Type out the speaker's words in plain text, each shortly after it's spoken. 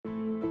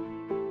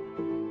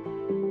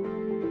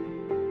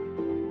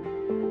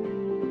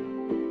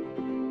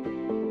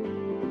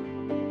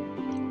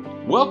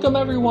Welcome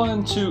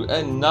everyone to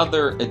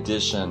another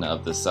edition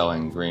of the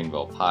Selling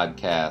Greenville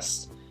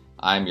podcast.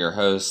 I'm your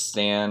host,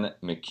 Stan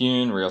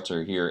McCune,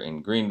 realtor here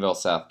in Greenville,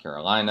 South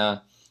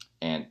Carolina,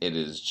 and it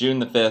is June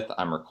the 5th.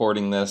 I'm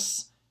recording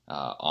this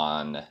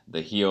on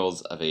the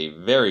heels of a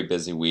very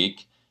busy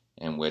week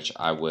in which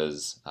I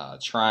was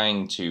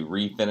trying to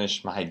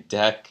refinish my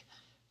deck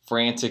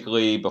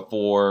frantically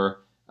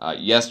before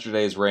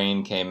yesterday's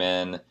rain came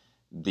in.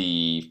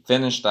 The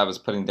finish that I was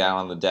putting down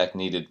on the deck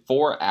needed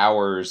 4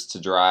 hours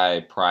to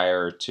dry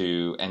prior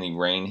to any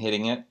rain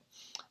hitting it.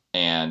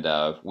 And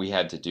we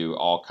had to do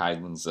all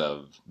kinds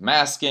of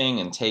masking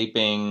and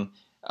taping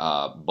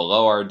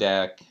below our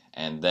deck,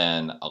 and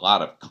then a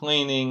lot of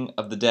cleaning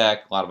of the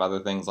deck, a lot of other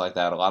things like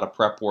that, a lot of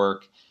prep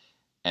work.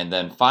 And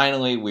then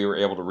finally we were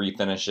able to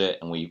refinish it,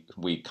 and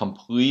we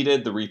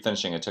completed the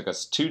refinishing. It took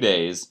us 2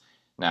 days.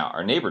 Now,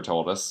 our neighbor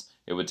told us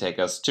it would take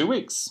us 2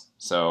 weeks.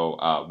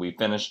 So we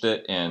finished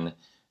it in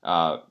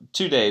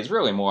 2 days,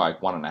 really more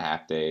like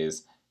 1.5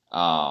 days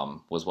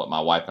was what my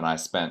wife and I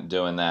spent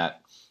doing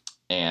that.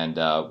 And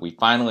we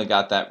finally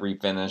got that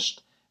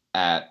refinished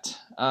at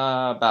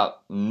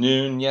about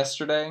noon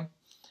yesterday.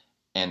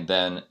 And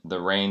then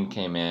the rain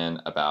came in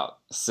about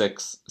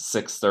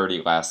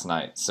 6:30 last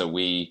night. So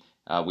we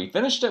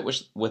finished it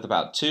with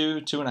about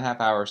 2.5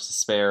 hours to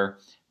spare.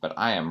 But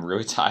I am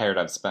really tired.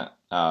 I've spent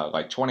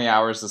like 20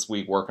 hours this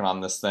week working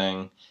on this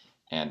thing.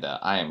 And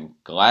I am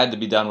glad to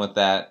be done with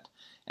that.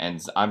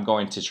 And I'm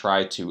going to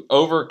try to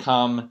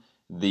overcome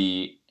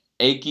the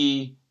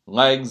achy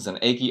legs and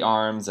achy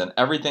arms and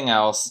everything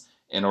else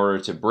in order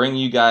to bring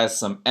you guys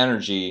some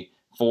energy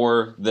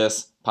for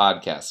this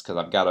podcast. Because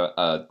I've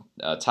got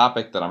a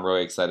topic that I'm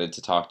really excited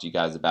to talk to you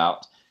guys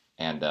about.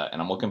 And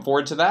I'm looking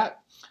forward to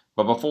that.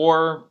 But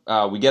before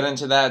we get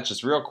into that,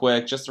 just real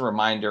quick, just a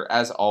reminder,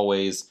 as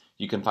always,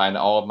 you can find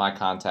all of my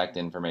contact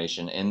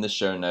information in the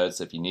show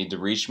notes if you need to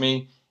reach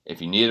me. If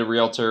you need a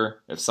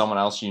realtor, if someone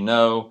else you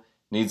know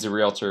needs a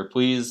realtor,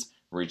 please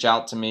reach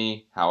out to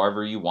me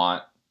however you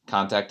want.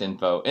 Contact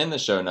info in the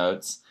show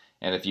notes.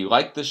 And if you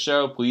like the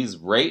show, please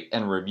rate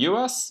and review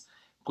us.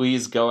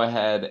 Please go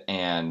ahead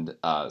and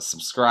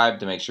subscribe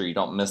to make sure you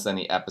don't miss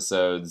any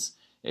episodes.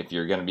 If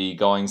you're going to be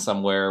going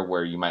somewhere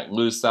where you might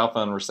lose cell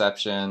phone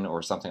reception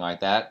or something like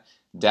that,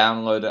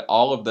 download it.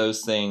 All of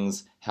those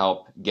things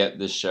help get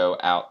this show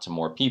out to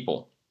more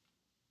people.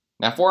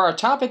 Now, for our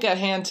topic at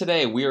hand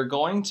today, we are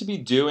going to be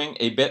doing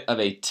a bit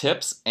of a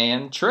tips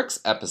and tricks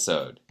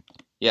episode.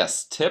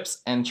 Yes,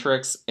 tips and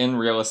tricks in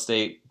real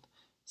estate,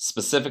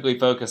 specifically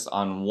focused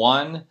on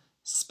one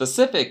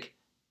specific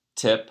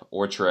tip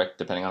or trick,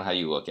 depending on how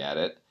you look at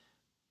it,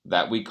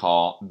 that we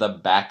call the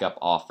backup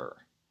offer.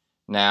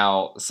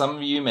 Now, some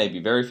of you may be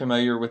very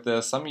familiar with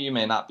this. Some of you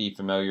may not be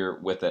familiar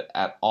with it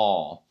at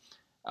all.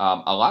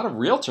 A lot of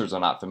realtors are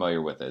not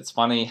familiar with it. It's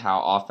funny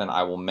how often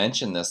I will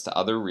mention this to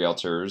other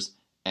realtors,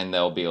 and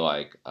they'll be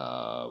like,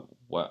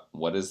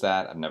 what is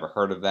that? I've never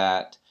heard of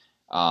that.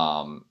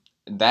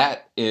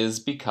 That is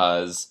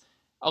because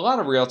a lot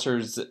of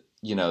realtors,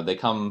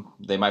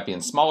 they might be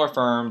in smaller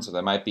firms, or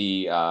they might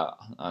be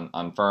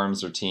on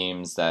firms or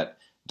teams that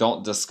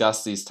don't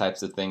discuss these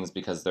types of things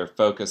because they're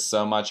focused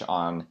so much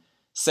on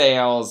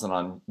sales and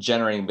on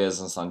generating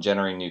business, on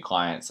generating new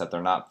clients, that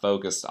they're not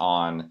focused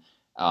on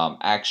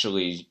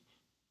actually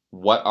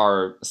what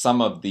are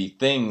some of the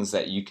things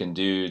that you can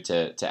do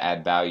to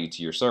add value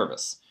to your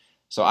service.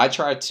 So I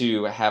try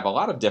to have a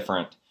lot of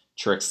different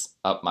tricks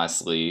up my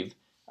sleeve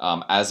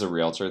as a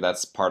realtor.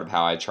 That's part of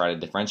how I try to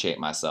differentiate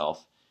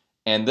myself.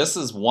 And this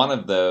is one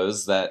of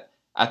those that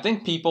I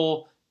think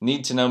people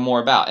need to know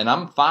more about. And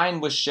I'm fine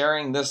with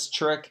sharing this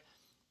trick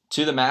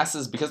to the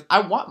masses because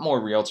I want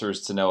more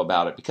realtors to know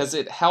about it, because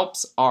it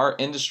helps our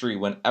industry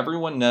when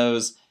everyone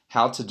knows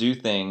how to do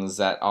things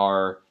that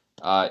are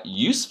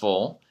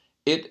useful.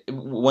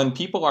 When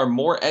people are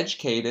more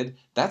educated,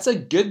 that's a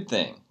good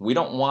thing. We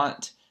don't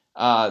want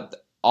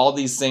all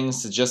these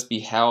things to just be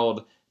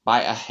held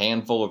by a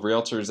handful of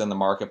realtors in the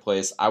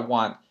marketplace. I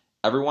want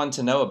everyone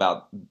to know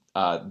about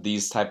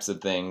these types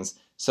of things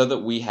so that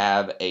we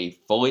have a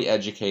fully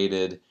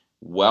educated,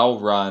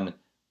 well-run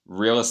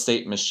real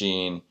estate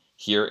machine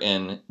here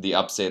in the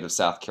upstate of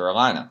South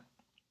Carolina.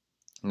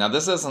 Now,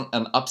 this isn't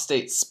an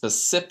upstate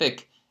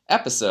specific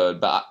episode,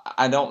 but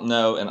I don't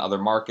know in other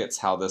markets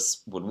how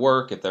this would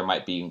work, if there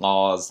might be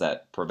laws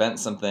that prevent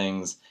some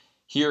things.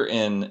 Here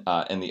in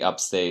the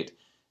upstate,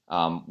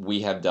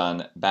 we have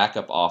done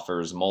backup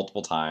offers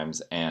multiple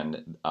times,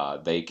 and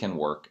they can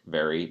work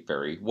very,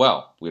 very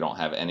well. We don't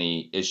have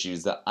any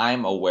issues that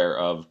I'm aware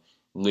of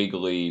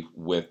legally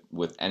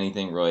with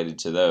anything related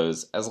to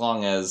those, as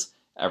long as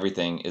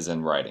everything is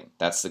in writing.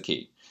 That's the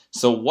key.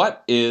 So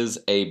what is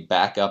a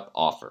backup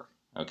offer?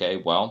 Okay,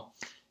 well,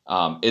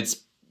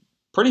 it's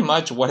pretty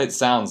much what it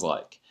sounds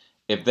like.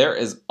 If there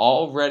is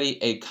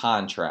already a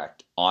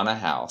contract on a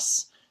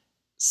house,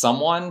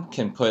 someone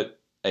can put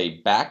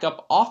a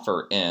backup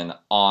offer in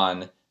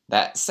on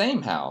that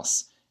same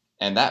house,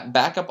 and that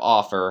backup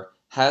offer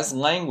has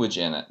language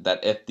in it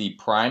that if the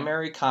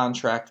primary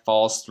contract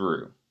falls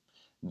through,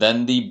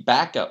 then the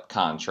backup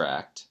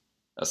contract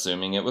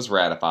assuming it was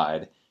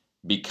ratified,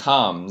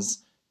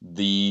 becomes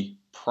the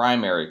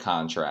primary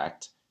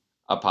contract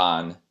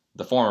upon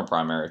the former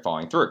primary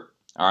falling through.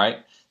 All right,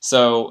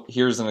 so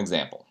here's an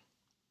example.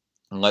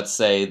 Let's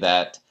say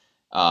that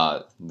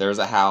there's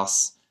a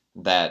house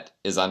that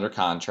is under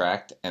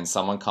contract and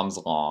someone comes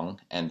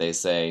along and they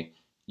say,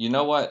 you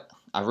know what,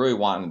 I really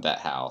wanted that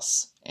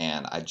house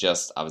and I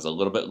was a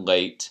little bit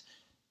late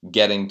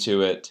getting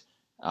to it.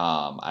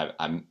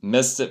 I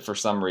missed it for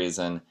some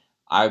reason.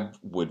 I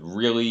would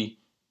really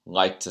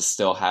like to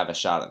still have a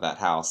shot at that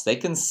house. They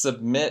can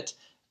submit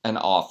an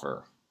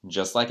offer,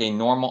 just like a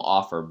normal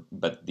offer,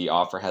 but the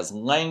offer has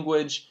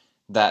language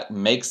that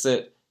makes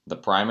it the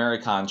primary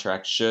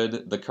contract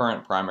should the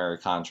current primary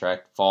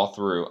contract fall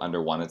through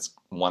under one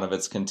of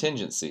its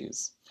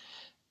contingencies.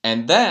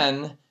 And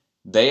then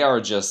they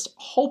are just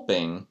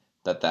hoping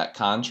that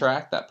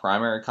contract, that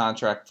primary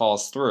contract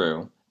falls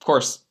through. Of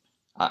course,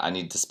 I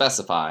need to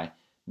specify,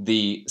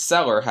 the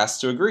seller has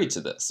to agree to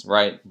this,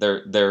 right?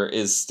 There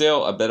is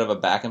still a bit of a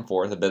back and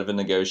forth, a bit of a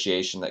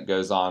negotiation that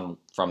goes on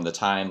from the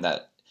time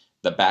that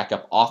the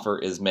backup offer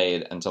is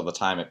made until the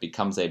time it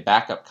becomes a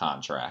backup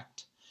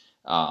contract.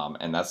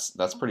 And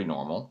that's pretty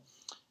normal.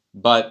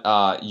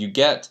 But you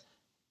get,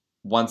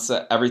 once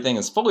everything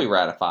is fully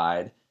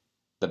ratified,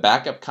 the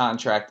backup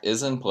contract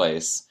is in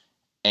place,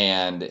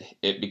 and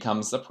it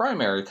becomes the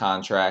primary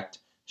contract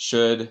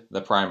should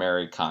the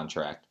primary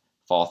contract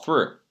fall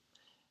through.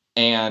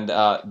 And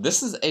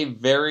this is a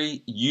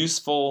very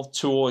useful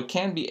tool. It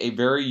can be a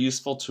very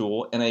useful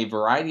tool in a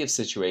variety of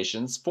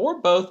situations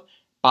for both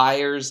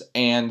buyers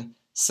and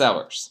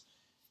sellers.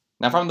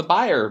 Now, from the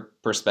buyer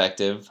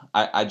perspective,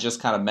 I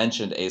just kind of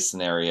mentioned a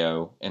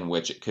scenario in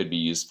which it could be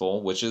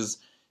useful, which is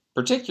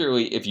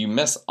particularly if you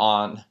miss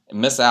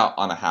out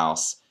on a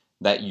house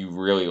that you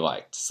really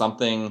liked,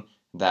 something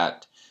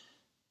that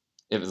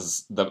it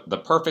was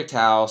the perfect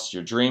house,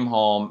 your dream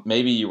home.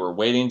 Maybe you were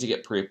waiting to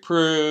get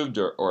pre-approved,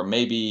 or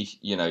maybe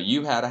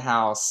you had a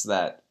house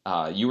that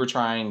you were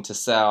trying to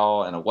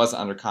sell and it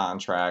wasn't under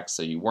contract,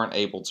 so you weren't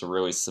able to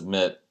really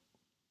submit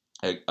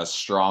a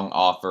strong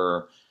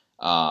offer.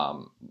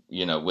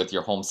 With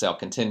your home sale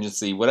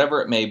contingency,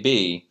 whatever it may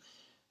be,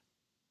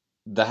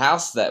 the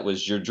house that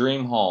was your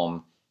dream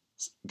home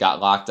got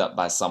locked up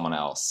by someone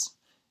else.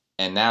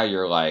 And now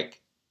you're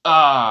like,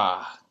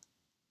 I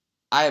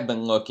have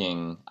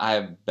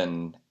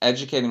been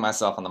educating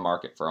myself on the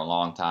market for a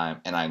long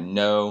time, and I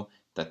know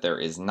that there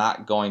is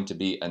not going to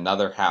be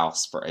another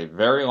house for a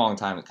very long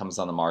time that comes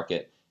on the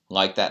market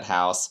like that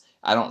house.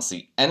 I don't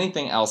see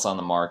anything else on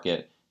the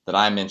market that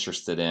I'm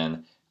interested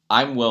in.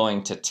 I'm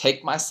willing to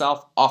take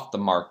myself off the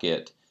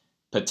market,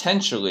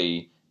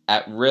 potentially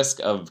at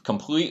risk of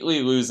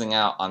completely losing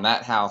out on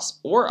that house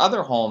or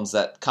other homes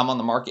that come on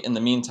the market in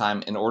the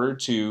meantime, in order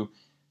to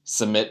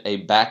submit a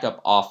backup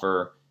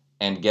offer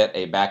and get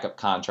a backup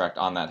contract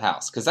on that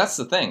house. Because that's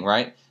the thing,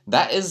 right?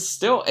 That is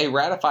still a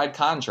ratified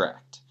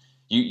contract.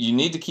 You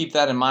need to keep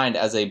that in mind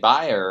as a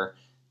buyer,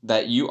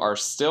 that you are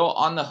still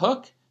on the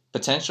hook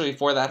potentially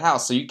for that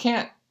house. So you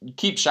can't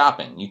keep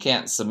shopping. You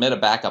can't submit a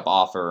backup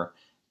offer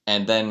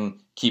and then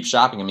keep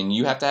shopping. I mean,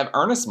 you have to have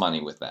earnest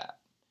money with that.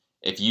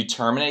 If you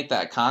terminate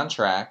that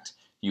contract,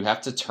 you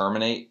have to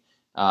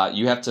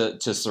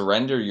to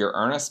surrender your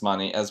earnest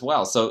money as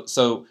well.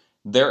 So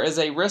there is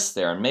a risk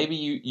there. Maybe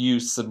you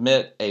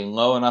submit a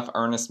low enough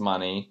earnest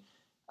money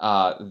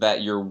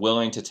that you're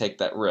willing to take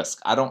that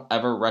risk. I don't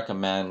ever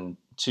recommend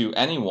to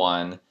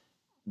anyone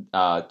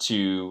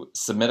to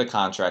submit a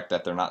contract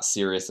that they're not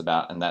serious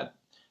about, and that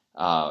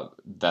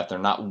they're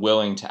not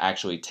willing to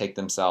actually take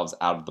themselves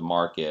out of the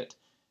market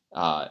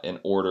in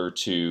order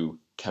to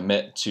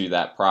commit to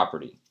that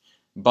property.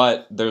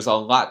 But there's a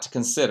lot to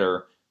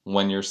consider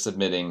when you're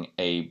submitting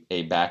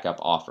a backup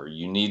offer.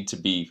 You need to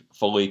be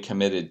fully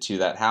committed to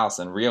that house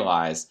and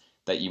realize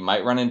that you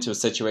might run into a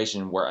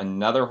situation where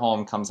another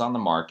home comes on the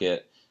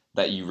market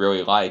that you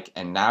really like,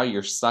 and now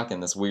you're stuck in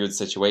this weird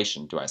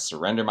situation. Do I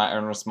surrender my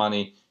earnest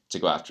money to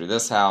go after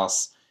this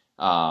house,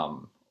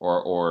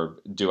 or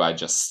do I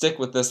just stick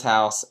with this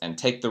house and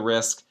take the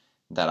risk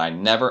that I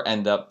never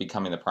end up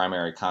becoming the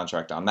primary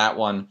contract on that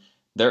one?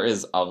 There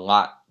is a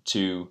lot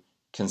to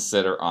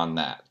consider on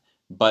that.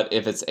 But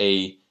if it's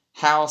a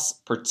house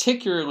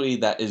particularly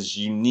that is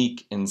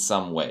unique in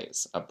some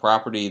ways, a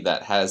property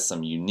that has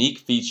some unique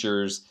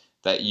features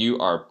that you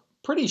are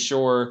pretty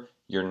sure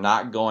you're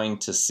not going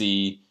to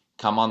see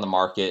come on the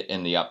market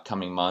in the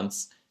upcoming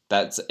months,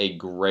 that's a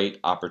great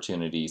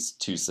opportunity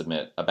to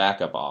submit a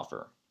backup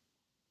offer.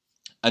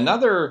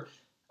 Another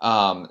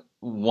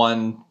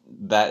one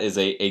that is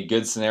a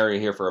good scenario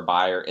here for a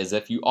buyer is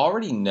if you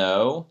already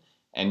know,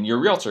 and your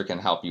realtor can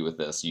help you with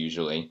this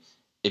usually,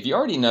 if you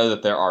already know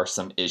that there are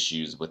some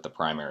issues with the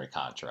primary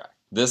contract.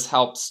 This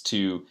helps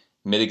to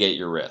mitigate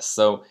your risk.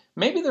 So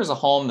maybe there's a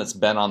home that's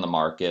been on the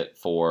market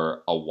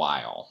for a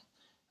while,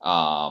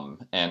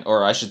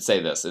 or I should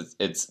say this,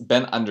 it's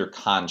been under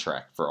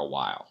contract for a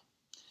while.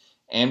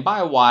 And by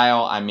a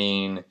while, I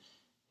mean,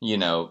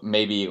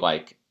 maybe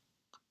like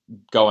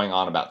going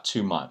on about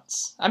 2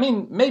 months. I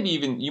mean, maybe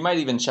even, you might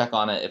even check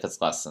on it if it's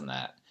less than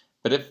that.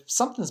 But if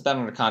something's been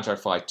under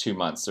contract for like 2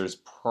 months, there's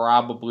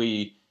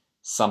probably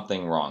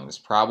something wrong. There's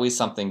probably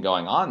something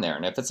going on there.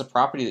 And if it's a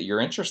property that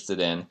you're interested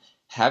in,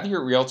 have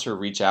your realtor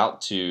reach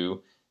out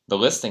to the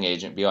listing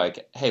agent, be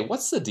like, hey,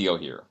 what's the deal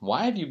here?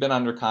 Why have you been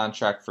under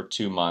contract for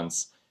 2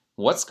 months?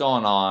 What's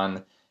going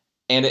on?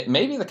 And it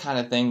may be the kind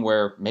of thing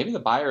where maybe the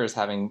buyer is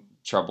having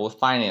trouble with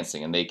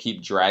financing and they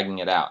keep dragging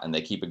it out and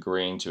they keep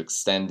agreeing to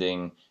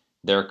extending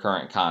their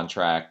current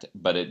contract,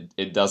 but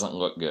it doesn't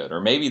look good.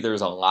 Or maybe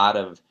there's a lot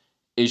of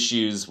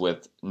issues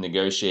with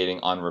negotiating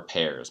on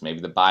repairs. Maybe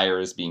the buyer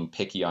is being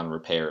picky on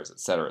repairs, et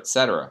cetera, et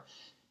cetera.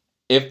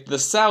 If the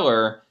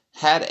seller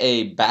had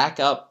a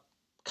backup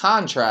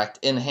contract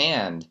in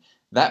hand,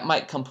 that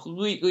might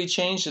completely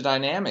change the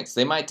dynamics.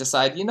 They might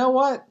decide, you know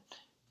what?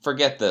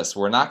 Forget this.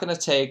 We're not going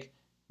to take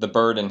the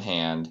bird in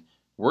hand.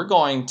 We're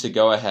going to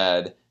go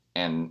ahead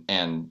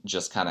and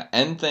just kind of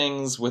end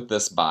things with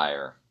this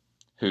buyer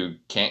who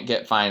can't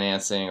get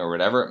financing or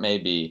whatever it may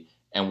be,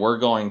 and we're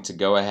going to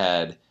go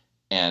ahead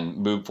and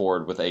move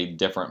forward with a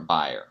different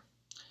buyer.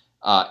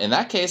 In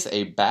that case,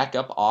 a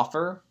backup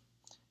offer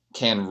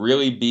can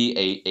really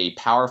be a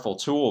powerful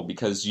tool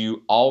because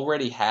you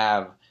already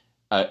have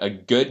a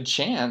good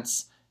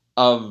chance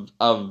of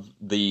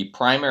the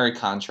primary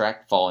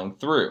contract falling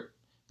through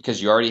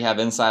because you already have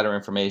insider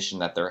information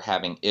that they're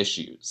having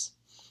issues.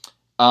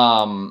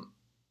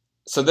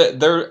 So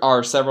there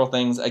are several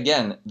things,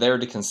 again, there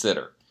to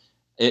consider.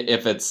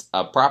 If it's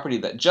a property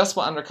that just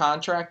went under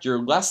contract,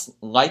 you're less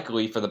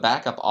likely for the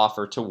backup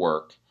offer to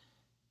work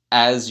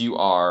as you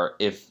are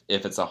if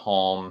it's a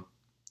home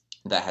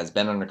that has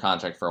been under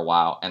contract for a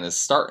while and is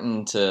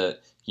starting to,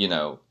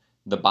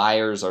 the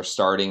buyers are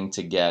starting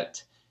to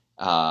get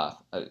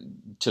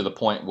to the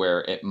point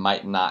where it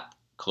might not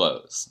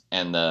close,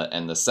 and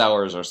the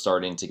sellers are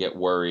starting to get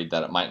worried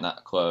that it might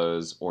not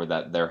close or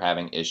that they're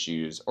having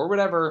issues or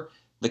whatever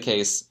the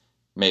case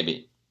may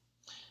be.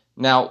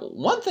 Now,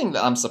 one thing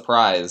that I'm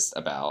surprised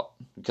about,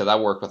 because I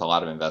work with a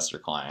lot of investor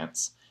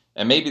clients,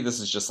 and maybe this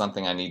is just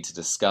something I need to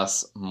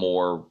discuss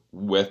more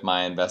with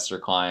my investor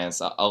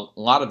clients. A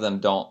lot of them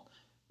don't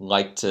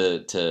like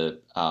to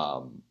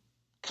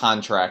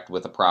contract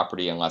with a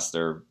property unless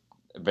they're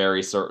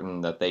very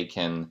certain that they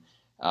can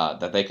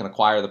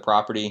acquire the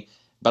property.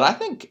 But I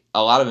think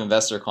a lot of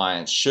investor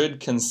clients should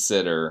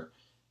consider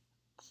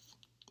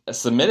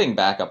submitting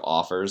backup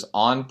offers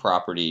on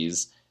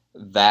properties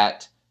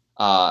that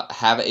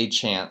have a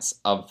chance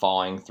of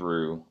falling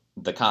through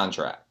the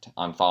contract,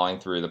 on falling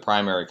through the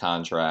primary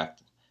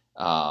contract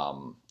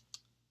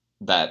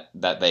that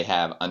they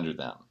have under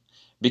them.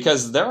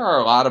 Because there are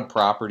a lot of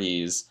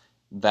properties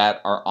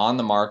that are on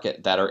the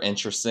market that are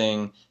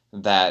interesting,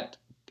 that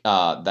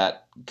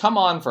come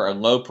on for a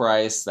low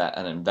price that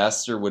an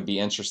investor would be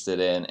interested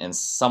in, and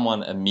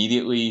someone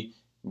immediately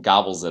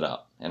gobbles it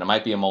up. And it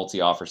might be a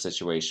multi-offer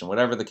situation,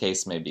 whatever the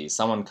case may be.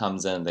 Someone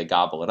comes in, they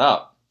gobble it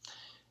up.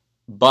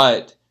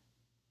 But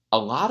a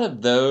lot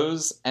of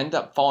those end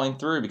up falling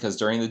through because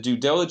during the due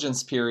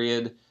diligence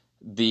period,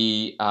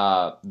 the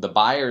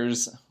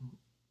buyers,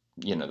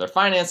 their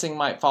financing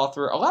might fall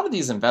through. A lot of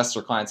these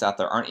investor clients out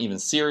there aren't even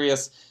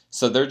serious,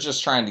 so they're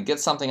just trying to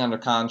get something under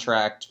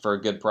contract for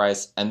a good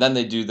price, and then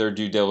they do their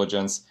due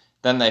diligence.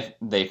 Then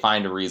they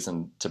find a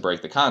reason to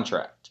break the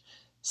contract.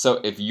 So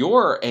if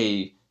you're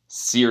a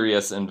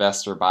serious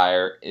investor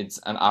buyer, it's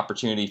an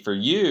opportunity for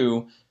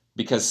you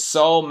because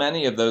so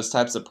many of those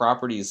types of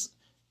properties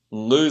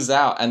lose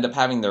out, end up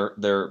having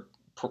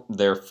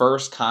their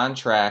first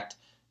contract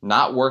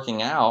not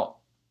working out.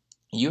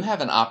 You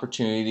have an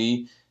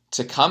opportunity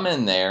to come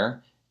in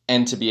there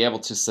and to be able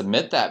to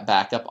submit that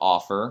backup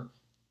offer,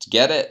 to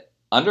get it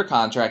under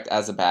contract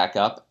as a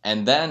backup,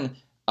 and then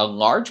a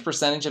large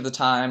percentage of the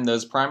time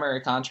those primary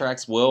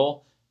contracts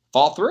will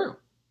fall through.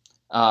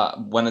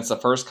 When it's a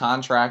first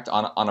contract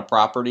on a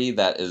property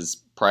that is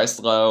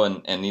priced low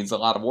and needs a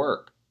lot of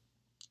work.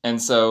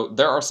 And so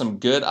there are some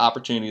good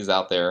opportunities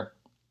out there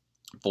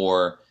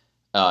for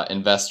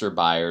investor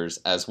buyers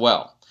as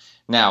well.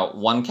 Now,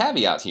 one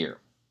caveat here.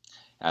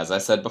 As I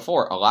said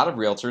before, a lot of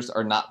realtors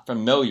are not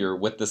familiar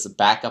with this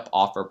backup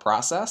offer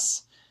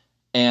process.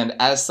 And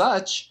as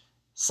such,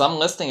 some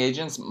listing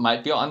agents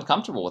might feel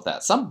uncomfortable with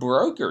that. Some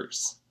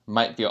brokers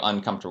might feel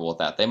uncomfortable with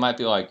that. They might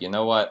be like, you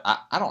know what,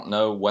 I don't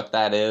know what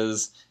that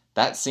is.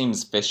 That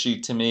seems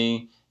fishy to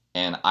me,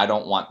 and I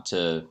don't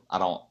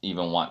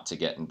even want to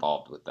get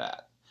involved with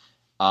that.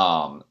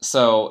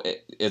 So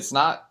it's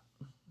not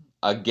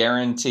a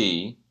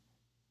guarantee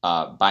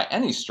by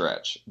any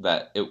stretch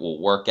that it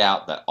will work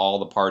out, that all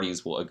the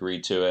parties will agree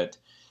to it,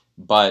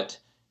 but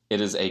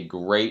it is a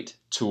great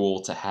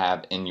tool to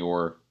have in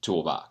your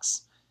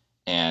toolbox.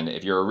 And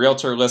if you're a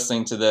realtor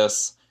listening to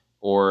this,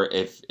 or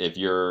if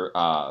you're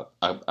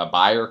a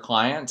buyer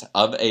client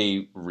of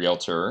a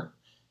realtor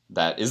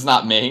that is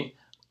not me,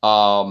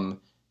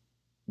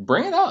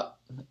 bring it up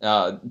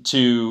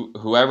to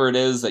whoever it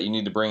is that you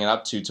need to bring it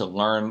up to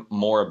learn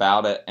more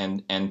about it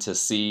and to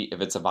see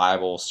if it's a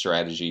viable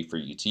strategy for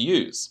you to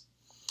use.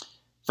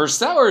 For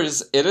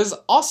sellers, it is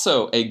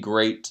also a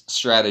great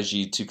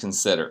strategy to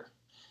consider.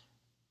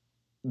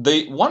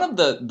 one of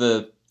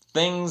the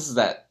things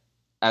that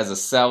as a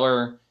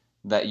seller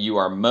that you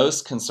are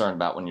most concerned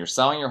about when you're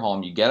selling your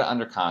home, you get it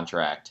under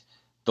contract.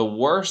 The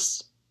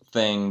worst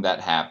thing that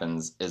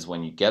happens is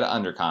when you get it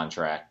under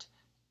contract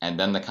and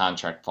then the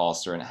contract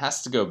falls through and it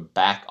has to go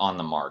back on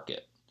the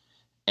market.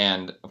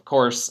 And of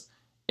course,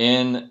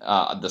 in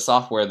the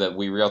software that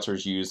we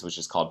realtors use, which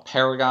is called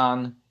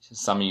Paragon,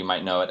 some of you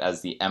might know it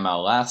as the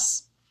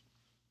MLS,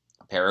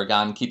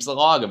 Paragon keeps a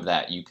log of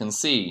that. You can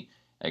see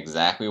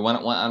exactly when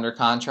it went under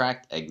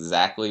contract,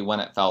 exactly when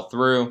it fell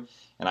through.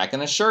 And I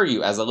can assure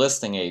you, as a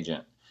listing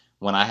agent,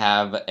 when I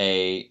have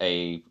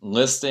a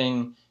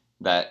listing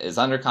that is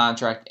under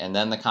contract and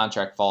then the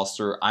contract falls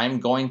through, I'm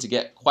going to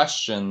get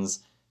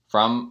questions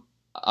from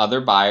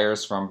other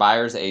buyers, from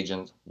buyer's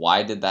agents.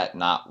 Why did that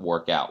not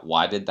work out?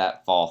 Why did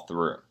that fall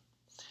through?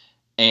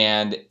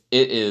 And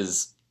it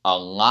is a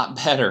lot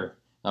better,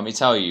 let me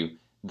tell you,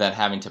 than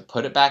having to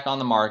put it back on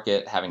the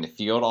market, having to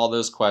field all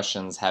those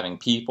questions, having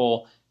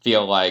people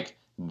feel like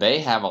they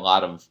have a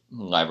lot of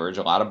leverage.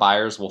 A lot of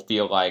buyers will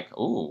feel like,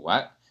 ooh,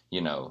 what?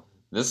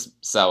 This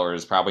seller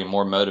is probably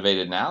more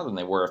motivated now than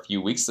they were a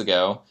few weeks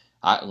ago.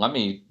 Let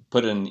me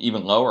put an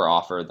even lower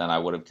offer than I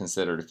would have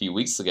considered a few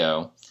weeks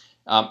ago.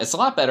 It's a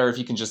lot better if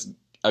you can just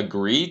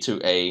agree to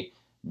a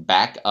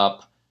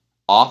backup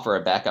offer,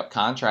 a backup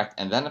contract,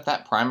 and then if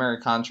that primary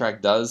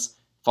contract does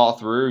fall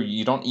through,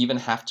 you don't even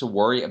have to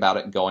worry about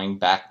it going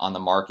back on the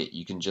market.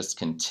 You can just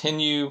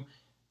continue,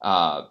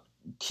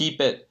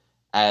 keep it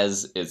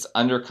as it's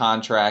under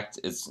contract,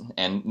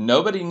 and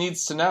nobody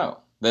needs to know.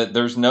 That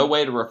there's no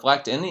way to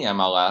reflect in the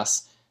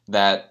MLS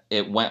that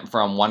it went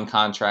from one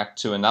contract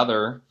to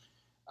another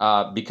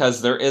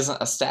because there isn't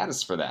a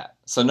status for that.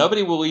 So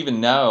nobody will even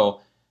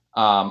know,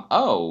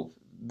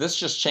 this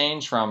just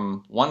changed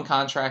from one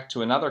contract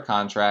to another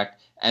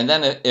contract. And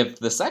then if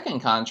the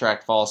second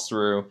contract falls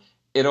through,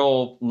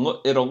 it'll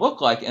look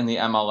like in the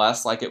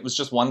MLS like it was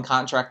just one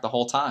contract the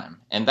whole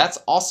time. And that's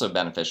also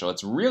beneficial.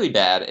 It's really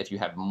bad if you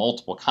have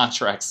multiple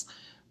contracts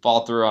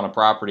fall through on a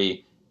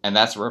property and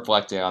that's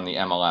reflected on the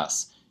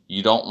MLS.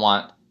 You don't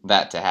want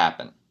that to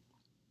happen.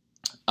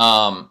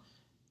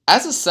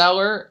 As a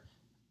seller,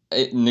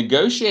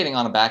 negotiating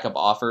on a backup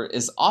offer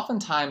is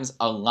oftentimes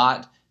a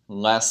lot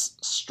less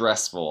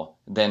stressful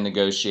than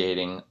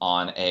negotiating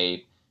on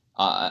an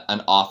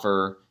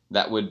offer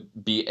that would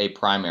be a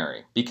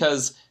primary,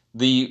 because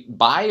the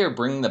buyer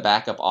bringing the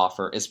backup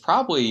offer is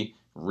probably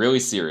really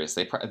serious.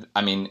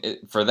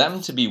 For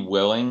them to be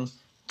willing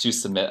to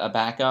submit a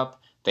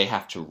backup, they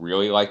have to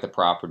really like the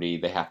property.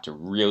 They have to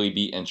really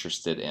be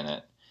interested in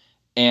it.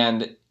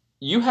 And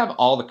you have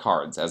all the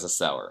cards as a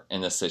seller in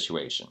this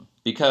situation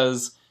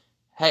because,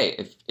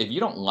 hey, if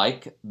you don't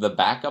like the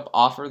backup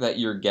offer that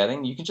you're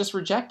getting, you can just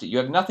reject it. You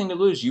have nothing to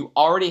lose. You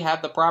already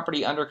have the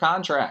property under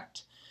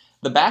contract.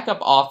 The backup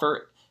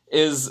offer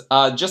is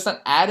just an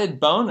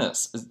added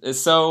bonus.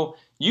 So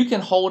you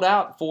can hold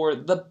out for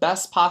the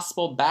best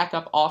possible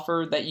backup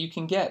offer that you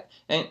can get.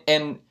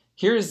 And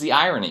here's the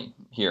irony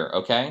here,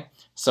 okay?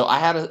 So I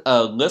had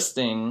a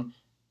listing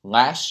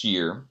last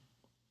year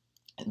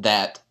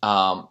that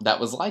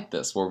was like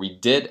this, where we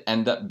did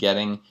end up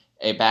getting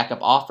a backup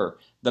offer.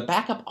 The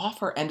backup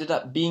offer ended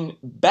up being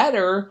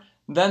better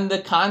than the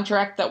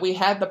contract that we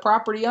had the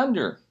property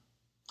under.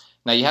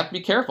 Now you have to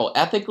be careful.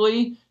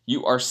 Ethically,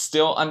 you are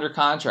still under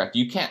contract.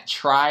 You can't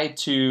try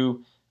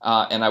to,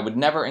 and I would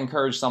never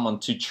encourage someone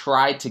to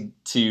try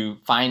to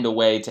find a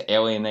way to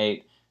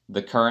alienate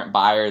the current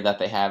buyer that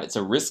they have. It's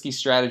a risky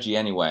strategy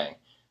anyway,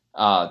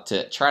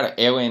 to try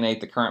to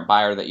alienate the current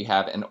buyer that you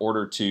have in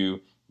order to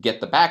get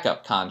the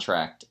backup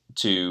contract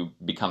to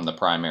become the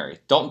primary.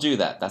 Don't do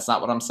that. That's not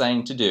what I'm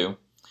saying to do.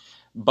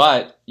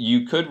 But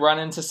you could run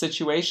into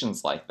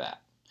situations like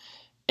that.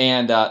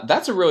 And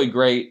that's a really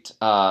great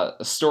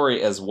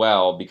story as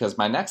well, because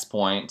my next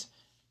point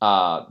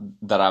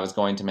that I was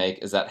going to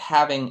make is that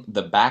having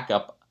the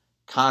backup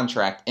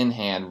contract in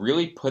hand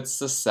really puts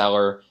the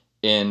seller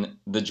in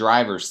the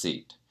driver's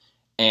seat.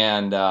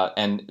 And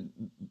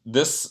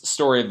this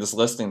story of this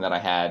listing that I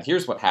had,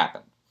 here's what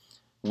happened.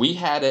 We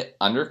had it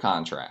under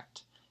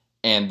contract,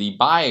 and the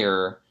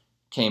buyer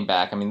came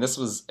back. I mean, this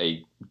was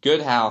a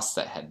good house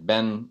that had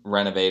been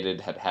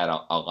renovated, had had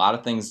a lot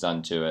of things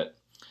done to it.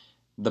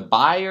 The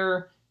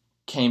buyer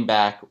came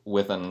back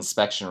with an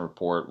inspection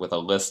report with a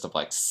list of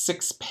like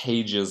 6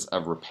 pages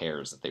of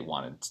repairs that they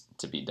wanted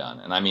to be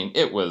done. And I mean,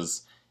 it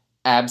was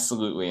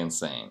absolutely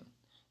insane.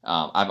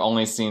 I've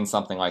only seen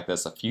something like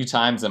this a few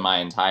times in my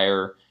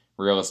entire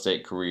real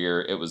estate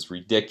career. It was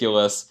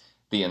ridiculous.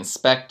 The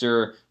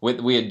inspector,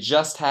 we had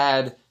just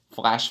had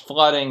flash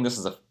flooding. This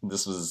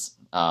was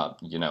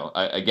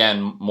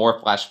again, more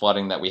flash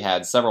flooding that we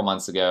had several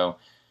months ago.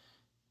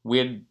 We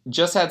had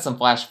just had some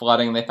flash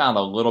flooding. They found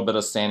a little bit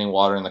of standing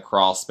water in the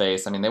crawl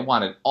space. I mean, they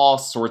wanted all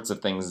sorts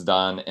of things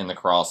done in the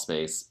crawl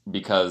space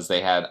because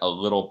they had a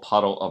little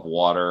puddle of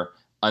water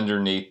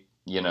underneath,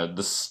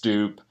 the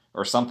stoop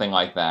or something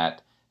like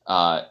that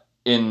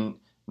in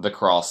the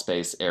crawl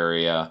space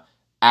area.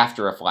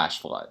 after a flash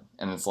flood.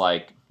 And it's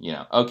like,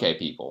 okay,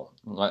 people,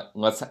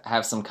 let's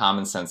have some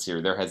common sense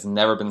here. There has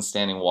never been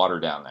standing water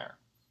down there.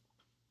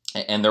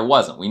 And there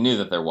wasn't. We knew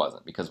that there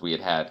wasn't because we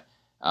had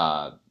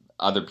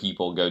other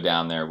people go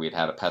down there. We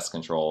had a pest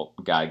control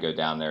guy go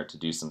down there to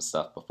do some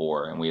stuff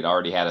before, and we had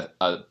already had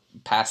a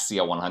past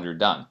CL 100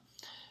 done.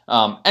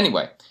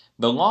 Anyway,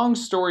 the long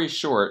story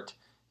short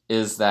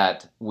is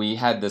that we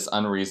had this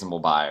unreasonable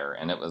buyer,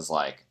 and it was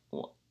like,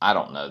 well, I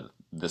don't know,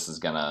 this is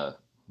going to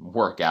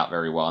work out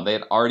very well. And they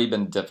had already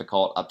been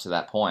difficult up to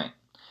that point.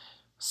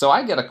 So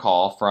I get a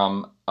call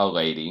from a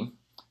lady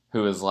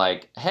who is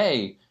like,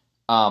 hey,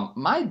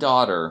 my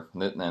daughter,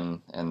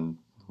 and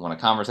when a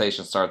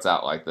conversation starts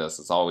out like this,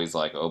 it's always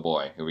like, oh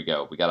boy, here we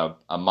go. We got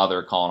a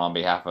mother calling on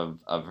behalf of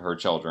her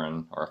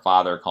children, or a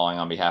father calling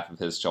on behalf of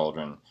his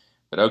children.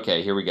 But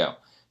okay, here we go.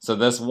 So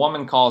this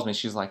woman calls me.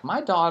 She's like, my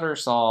daughter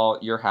saw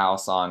your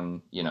house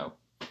on,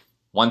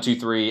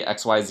 123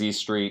 XYZ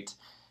Street,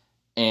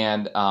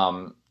 and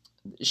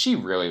she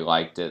really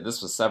liked it.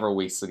 This was several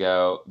weeks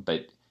ago,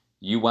 but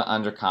you went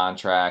under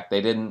contract.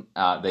 They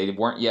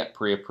weren't yet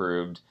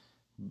pre-approved,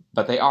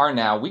 but they are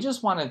now. We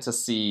just wanted to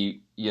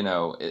see,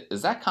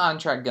 is that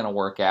contract going to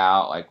work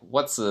out? Like,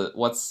 what's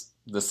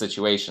the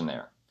situation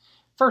there?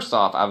 First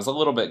off, I was a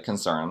little bit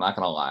concerned. I'm not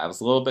going to lie. I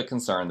was a little bit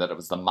concerned that it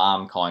was the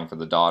mom calling for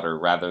the daughter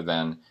rather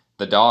than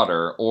the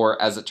daughter,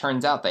 or as it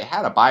turns out, they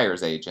had a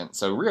buyer's agent.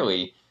 So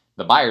really,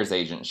 the buyer's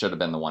agent should have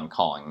been the one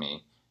calling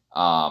me.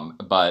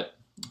 But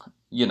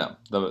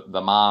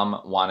the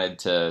mom wanted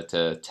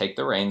to take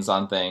the reins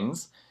on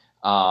things.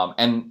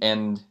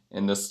 And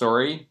in this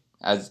story,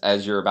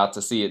 as you're about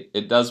to see,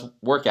 it does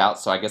work out.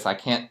 So I guess I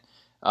can't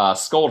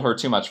scold her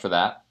too much for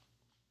that.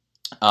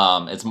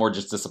 It's more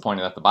just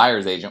disappointing that the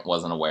buyer's agent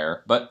wasn't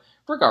aware. But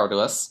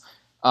regardless,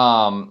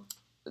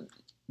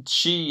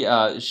 she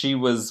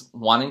was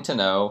wanting to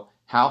know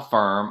how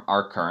firm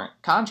our current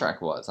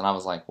contract was. And I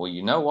was like, well,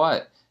 you know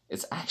what?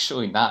 It's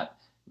actually not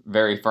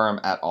very firm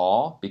at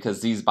all,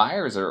 because these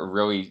buyers are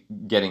really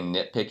getting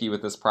nitpicky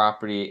with this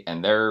property,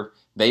 and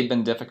they've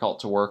been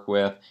difficult to work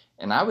with.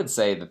 And I would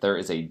say that there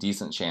is a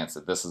decent chance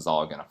that this is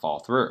all going to fall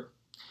through.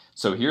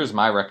 So here's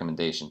my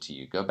recommendation to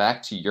you. Go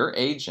back to your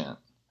agent,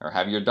 or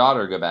have your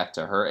daughter go back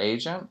to her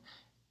agent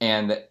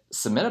and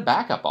submit a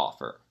backup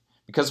offer,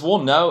 because we'll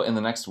know in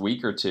the next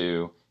week or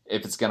two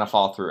if it's going to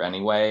fall through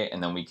anyway.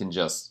 And then we can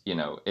just,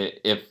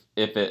 if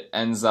it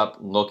ends up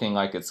looking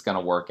like it's going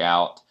to work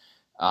out,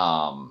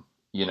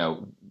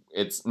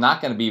 it's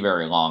not going to be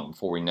very long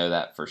before we know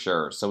that for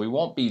sure. So we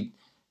won't be,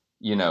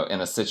 in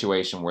a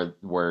situation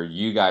where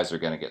you guys are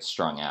going to get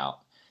strung out.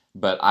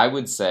 But I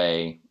would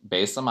say,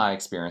 based on my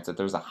experience, that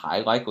there's a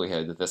high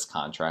likelihood that this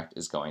contract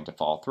is going to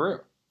fall through.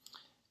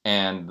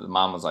 And the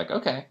mom was like,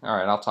 okay, all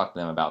right, I'll talk to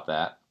them about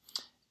that.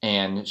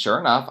 And sure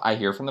enough, I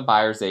hear from the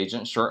buyer's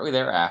agent shortly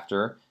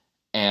thereafter,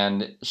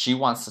 and she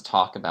wants to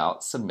talk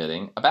about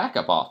submitting a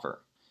backup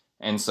offer.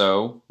 And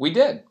so we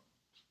did.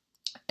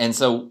 And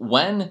so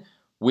when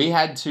we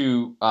had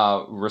to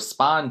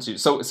respond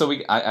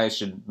to, I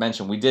should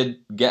mention, we did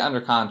get under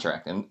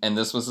contract, and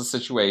this was a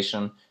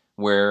situation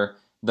where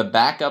the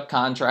backup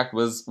contract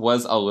was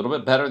a little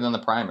bit better than the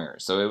primary.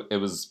 So it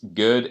was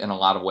good in a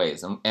lot of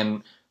ways.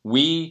 And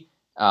we,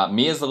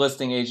 me as the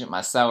listing agent,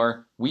 my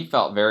seller, we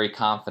felt very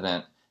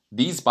confident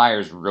these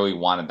buyers really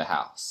wanted the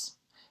house.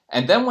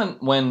 And then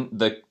when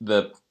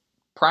the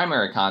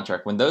primary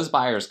contract, when those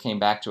buyers came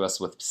back to us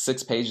with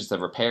 6 pages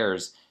of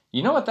repairs,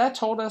 you know what that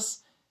told us?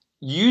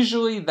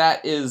 Usually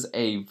that is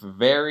a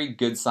very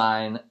good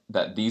sign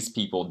that these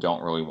people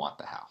don't really want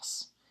the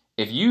house.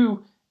 If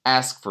you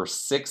ask for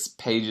 6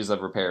 pages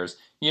of repairs,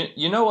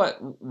 you know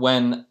what?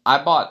 When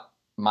I bought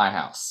my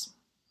house,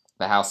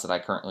 the house that I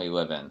currently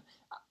live in,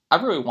 I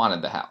really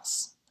wanted the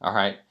house. All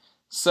right.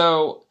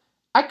 So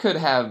I could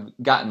have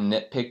gotten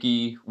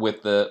nitpicky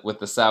with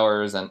the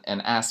sellers and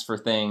asked for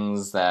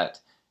things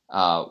that,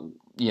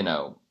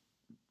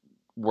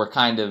 were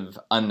kind of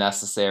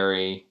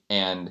unnecessary,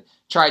 and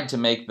tried to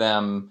make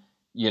them,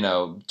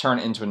 turn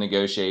it into a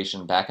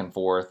negotiation back and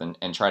forth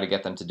and try to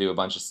get them to do a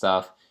bunch of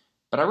stuff.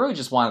 But I really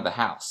just wanted the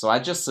house. So I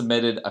just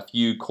submitted a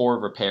few core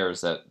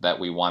repairs that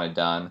we wanted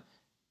done,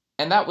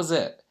 and that was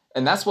it.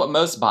 And that's what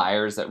most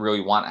buyers that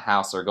really want a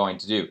house are going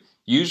to do.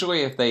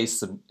 Usually if they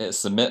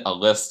submit a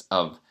list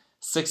of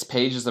 6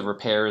 pages of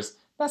repairs,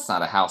 that's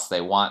not a house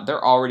they want.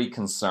 They're already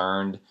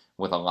concerned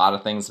with a lot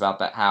of things about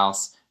that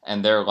house,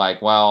 and they're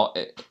like, well,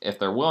 if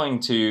they're willing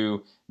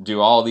to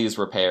do all these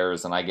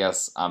repairs, then I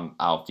guess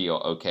I'll feel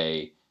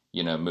okay,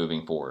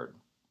 moving forward.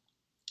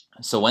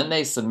 So when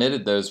they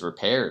submitted those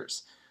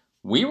repairs,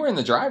 we were in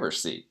the driver's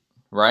seat,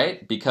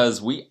 right?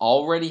 Because we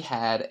already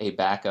had a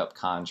backup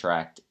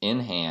contract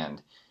in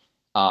hand.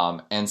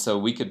 And so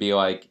we could be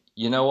like,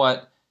 you know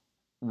what?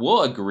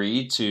 We'll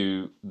agree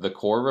to the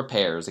core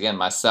repairs. Again,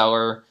 my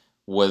seller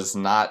was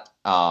not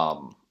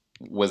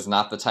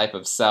the type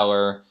of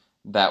seller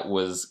that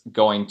was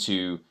going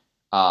to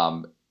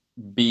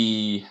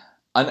be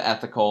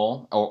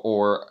unethical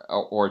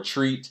or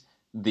treat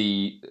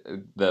the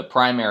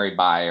primary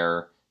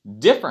buyer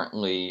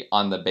differently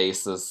on the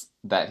basis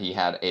that he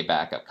had a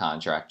backup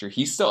contractor.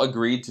 He still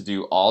agreed to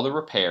do all the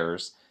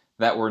repairs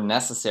that were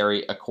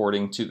necessary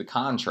according to the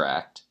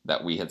contract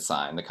that we had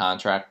signed. The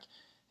contract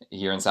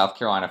here in South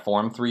Carolina,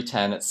 Form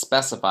 310, it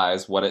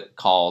specifies what it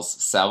calls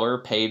seller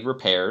paid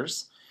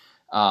repairs.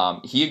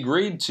 He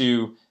agreed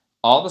to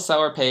all the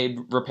seller paid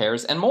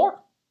repairs and more,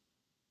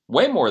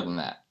 way more than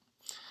that.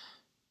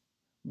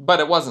 But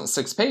it wasn't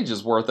 6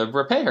 pages worth of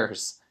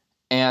repairs.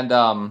 And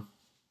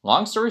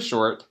long story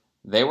short,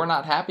 they were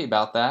not happy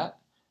about that.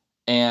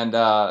 And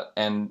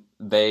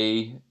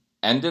we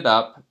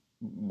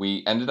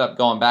ended up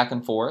going back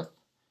and forth.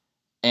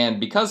 And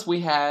because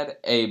we had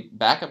a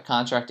backup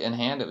contract in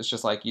hand, it was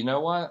just like, you know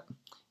what?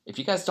 If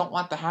you guys don't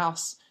want the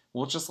house,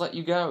 we'll just let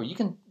you go. You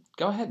can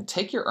go ahead and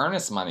take your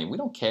earnest money. We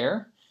don't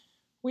care.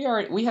 We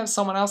have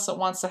someone else that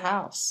wants the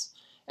house.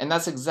 And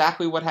that's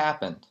exactly what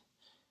happened.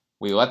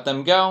 We let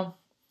them go.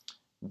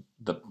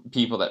 The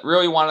people that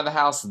really wanted the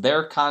house,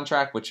 their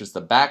contract, which was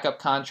the backup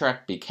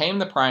contract, became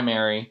the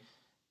primary.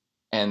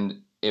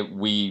 And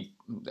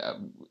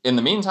in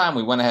the meantime,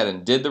 we went ahead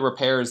and did the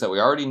repairs that we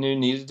already knew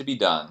needed to be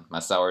done. My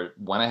seller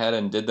went ahead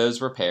and did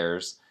those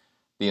repairs.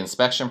 The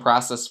inspection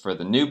process for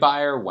the new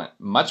buyer went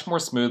much more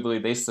smoothly.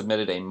 They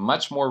submitted a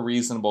much more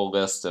reasonable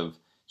list of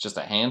just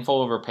a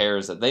handful of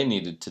repairs that they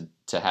needed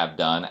to have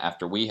done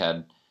after we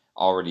had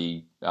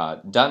already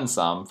done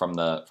some from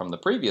the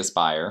previous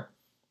buyer.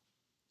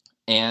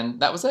 And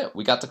that was it.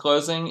 We got to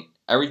closing.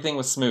 Everything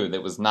was smooth.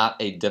 It was not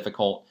a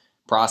difficult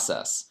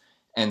process.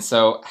 And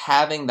so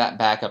having that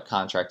backup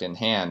contract in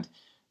hand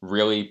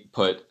really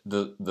put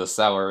the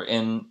seller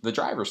in the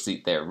driver's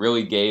seat there,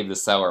 really gave the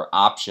seller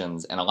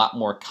options and a lot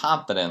more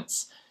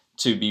confidence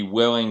to be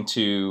willing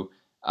to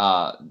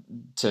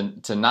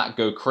not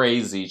go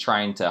crazy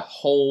trying to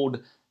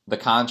hold the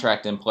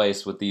contract in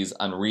place with these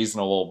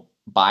unreasonable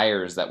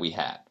buyers that we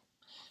had.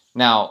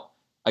 Now,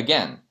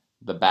 again,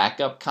 the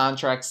backup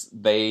contracts,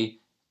 they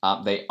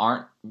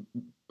aren't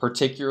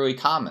particularly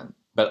common,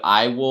 but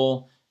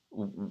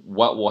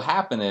what will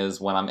happen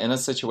is when I'm in a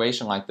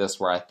situation like this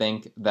where I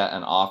think that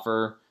an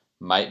offer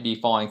might be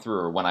falling through,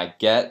 or when I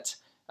get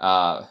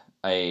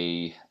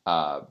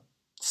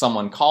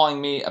someone calling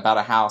me about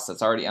a house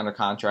that's already under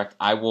contract,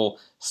 I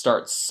will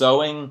start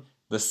sowing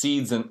the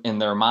seeds in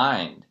their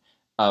mind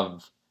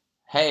of,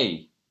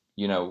 hey,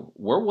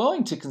 we're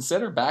willing to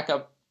consider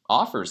backup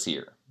offers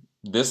here.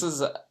 This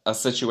is a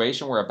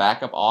situation where a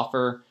backup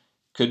offer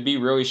could be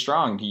really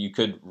strong. You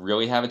could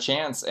really have a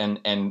chance, and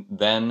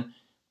then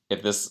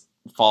if this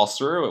falls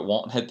through, it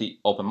won't hit the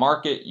open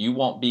market. You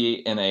won't be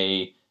in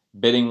a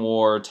bidding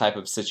war type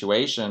of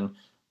situation.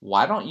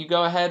 Why don't you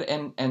go ahead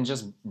and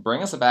just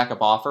bring us a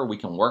backup offer? We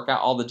can work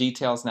out all the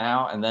details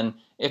now. And then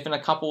if in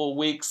a couple of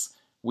weeks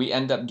we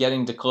end up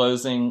getting to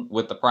closing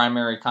with the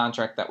primary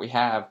contract that we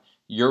have,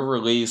 you're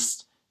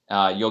released.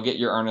 You'll get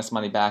your earnest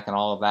money back and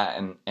all of that.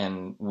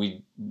 And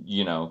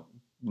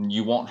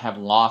you won't have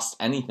lost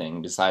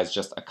anything besides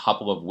just a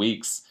couple of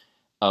weeks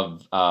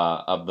of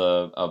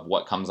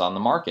what comes on the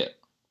market.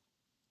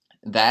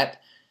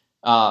 That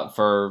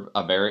for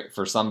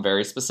some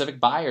very specific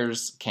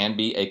buyers can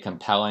be a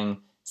compelling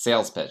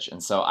sales pitch.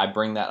 And so I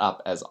bring that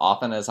up as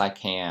often as I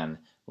can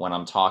when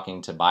I'm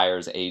talking to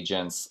buyers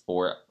agents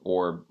or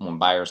when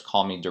buyers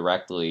call me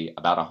directly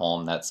about a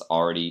home that's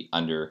already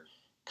under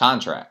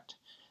contract.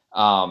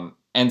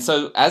 And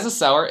so as a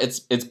seller,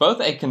 it's both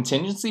a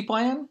contingency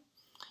plan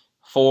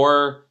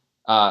for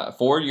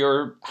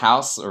your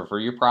house or for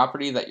your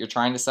property that you're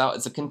trying to sell.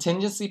 It's a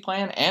contingency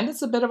plan, and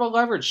it's a bit of a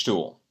leverage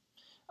tool.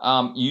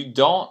 You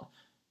don't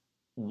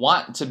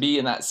want to be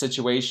in that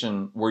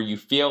situation where you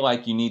feel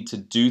like you need to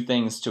do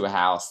things to a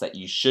house that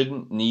you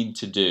shouldn't need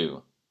to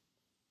do,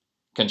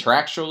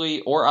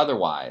 contractually or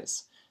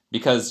otherwise,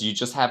 because you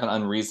just have an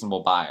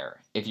unreasonable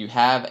buyer. If you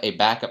have a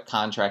backup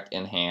contract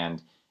in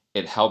hand,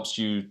 it helps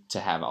you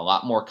to have a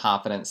lot more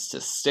confidence to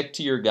stick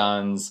to your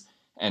guns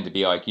and to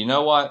be like, you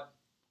know what?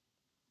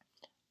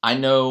 I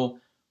know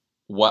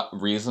what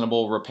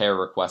reasonable repair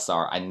requests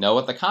are. I know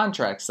what the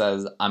contract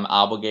says I'm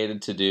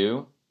obligated to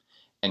do,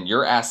 and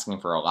you're asking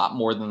for a lot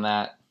more than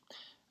that.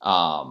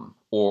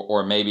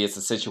 Or maybe it's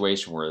a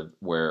situation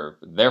where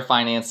their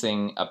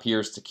financing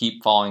appears to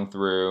keep falling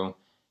through,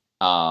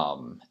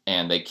 and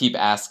they keep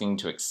asking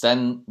to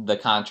extend the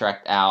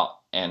contract out,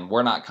 and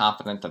we're not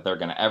confident that they're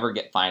going to ever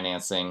get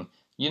financing.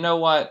 You know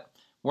what?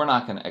 We're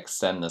not going to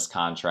extend this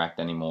contract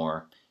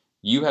anymore.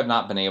 You have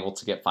not been able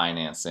to get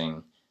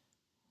financing.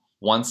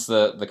 Once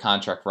the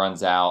contract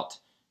runs out,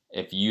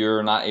 if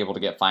you're not able to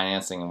get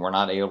financing and we're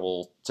not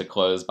able to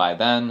close by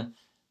then,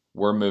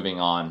 we're moving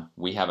on.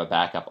 We have a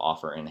backup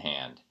offer in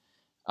hand.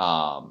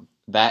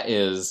 That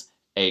is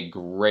a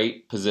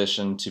great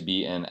position to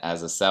be in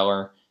as a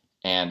seller,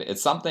 and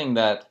it's something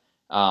that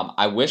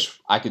I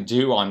wish I could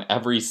do on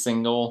every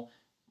single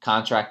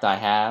contract I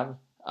have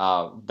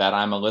that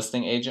I'm a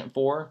listing agent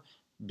for,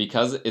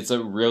 because it's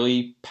a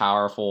really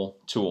powerful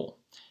tool,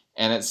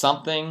 and it's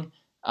something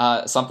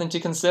to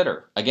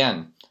consider.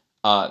 Again,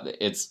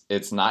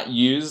 it's not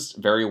used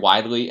very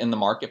widely in the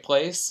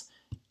marketplace,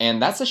 and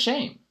that's a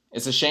shame.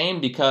 It's a shame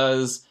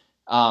because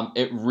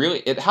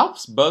it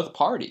helps both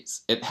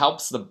parties. It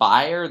helps the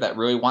buyer that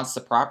really wants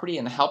the property,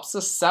 and it helps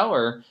the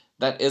seller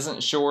that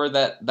isn't sure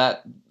that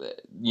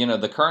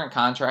the current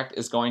contract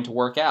is going to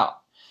work out.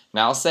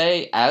 Now, I'll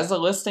say, as a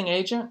listing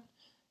agent,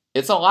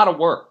 it's a lot of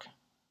work,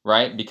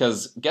 right?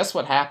 Because guess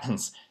what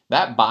happens?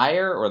 That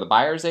buyer or the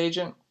buyer's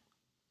agent,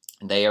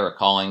 they are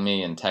calling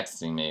me and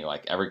texting me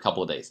like every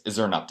couple of days. Is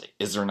there an update?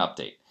 Is there an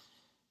update?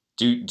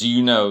 Do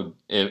you know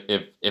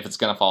if it's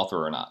going to fall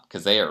through or not?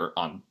 Because they are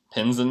on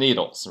pins and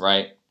needles,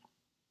 right?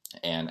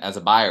 And as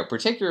a buyer,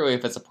 particularly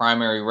if it's a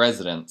primary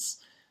residence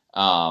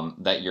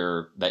that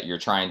you're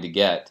trying to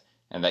get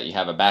and that you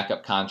have a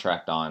backup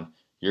contract on,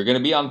 you're going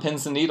to be on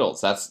pins and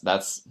needles.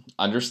 That's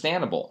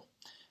understandable.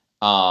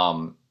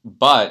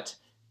 But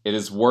it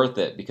is worth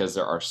it because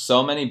there are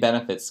so many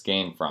benefits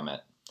gained from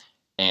it.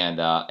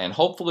 And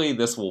hopefully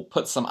this will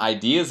put some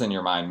ideas in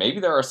your mind. Maybe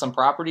there are some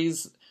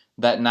properties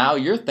that now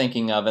you're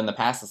thinking of in the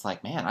past. It's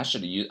like, man, I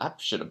should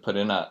have put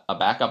in a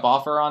backup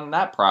offer on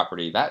that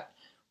property. That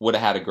would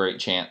have had a great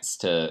chance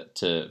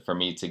for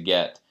me to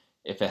get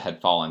if it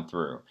had fallen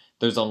through.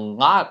 There's a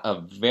lot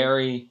of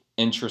very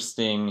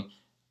interesting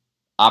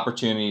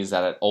opportunities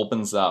that it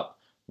opens up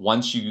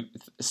once you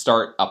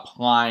start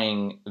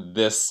applying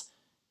this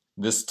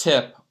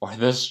tip or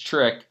this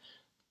trick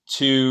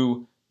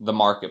to the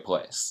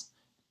marketplace.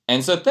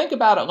 And so think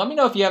about it. Let me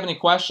know if you have any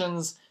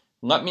questions.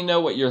 Let me know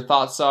what your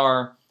thoughts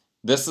are.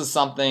 This is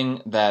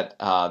something that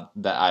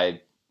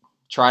I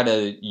try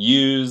to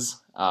use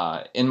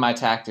in my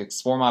tactics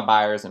for my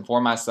buyers and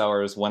for my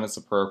sellers when it's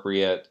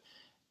appropriate.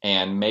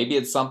 And maybe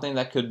it's something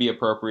that could be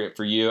appropriate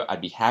for you.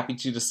 I'd be happy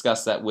to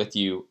discuss that with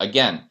you.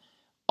 Again,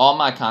 all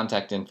my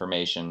contact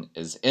information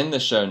is in the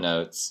show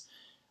notes.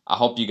 I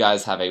hope you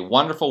guys have a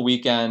wonderful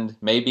weekend.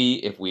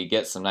 Maybe if we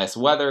get some nice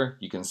weather,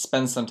 you can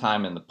spend some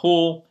time in the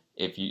pool.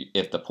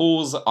 If the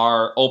pools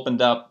are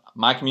opened up,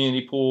 my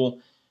community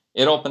pool,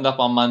 it opened up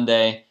on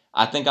Monday.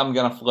 I think I'm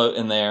going to float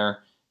in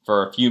there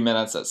for a few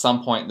minutes at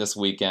some point this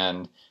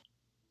weekend.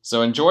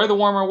 So enjoy the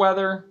warmer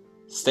weather,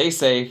 stay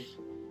safe,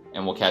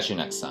 and we'll catch you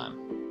next time.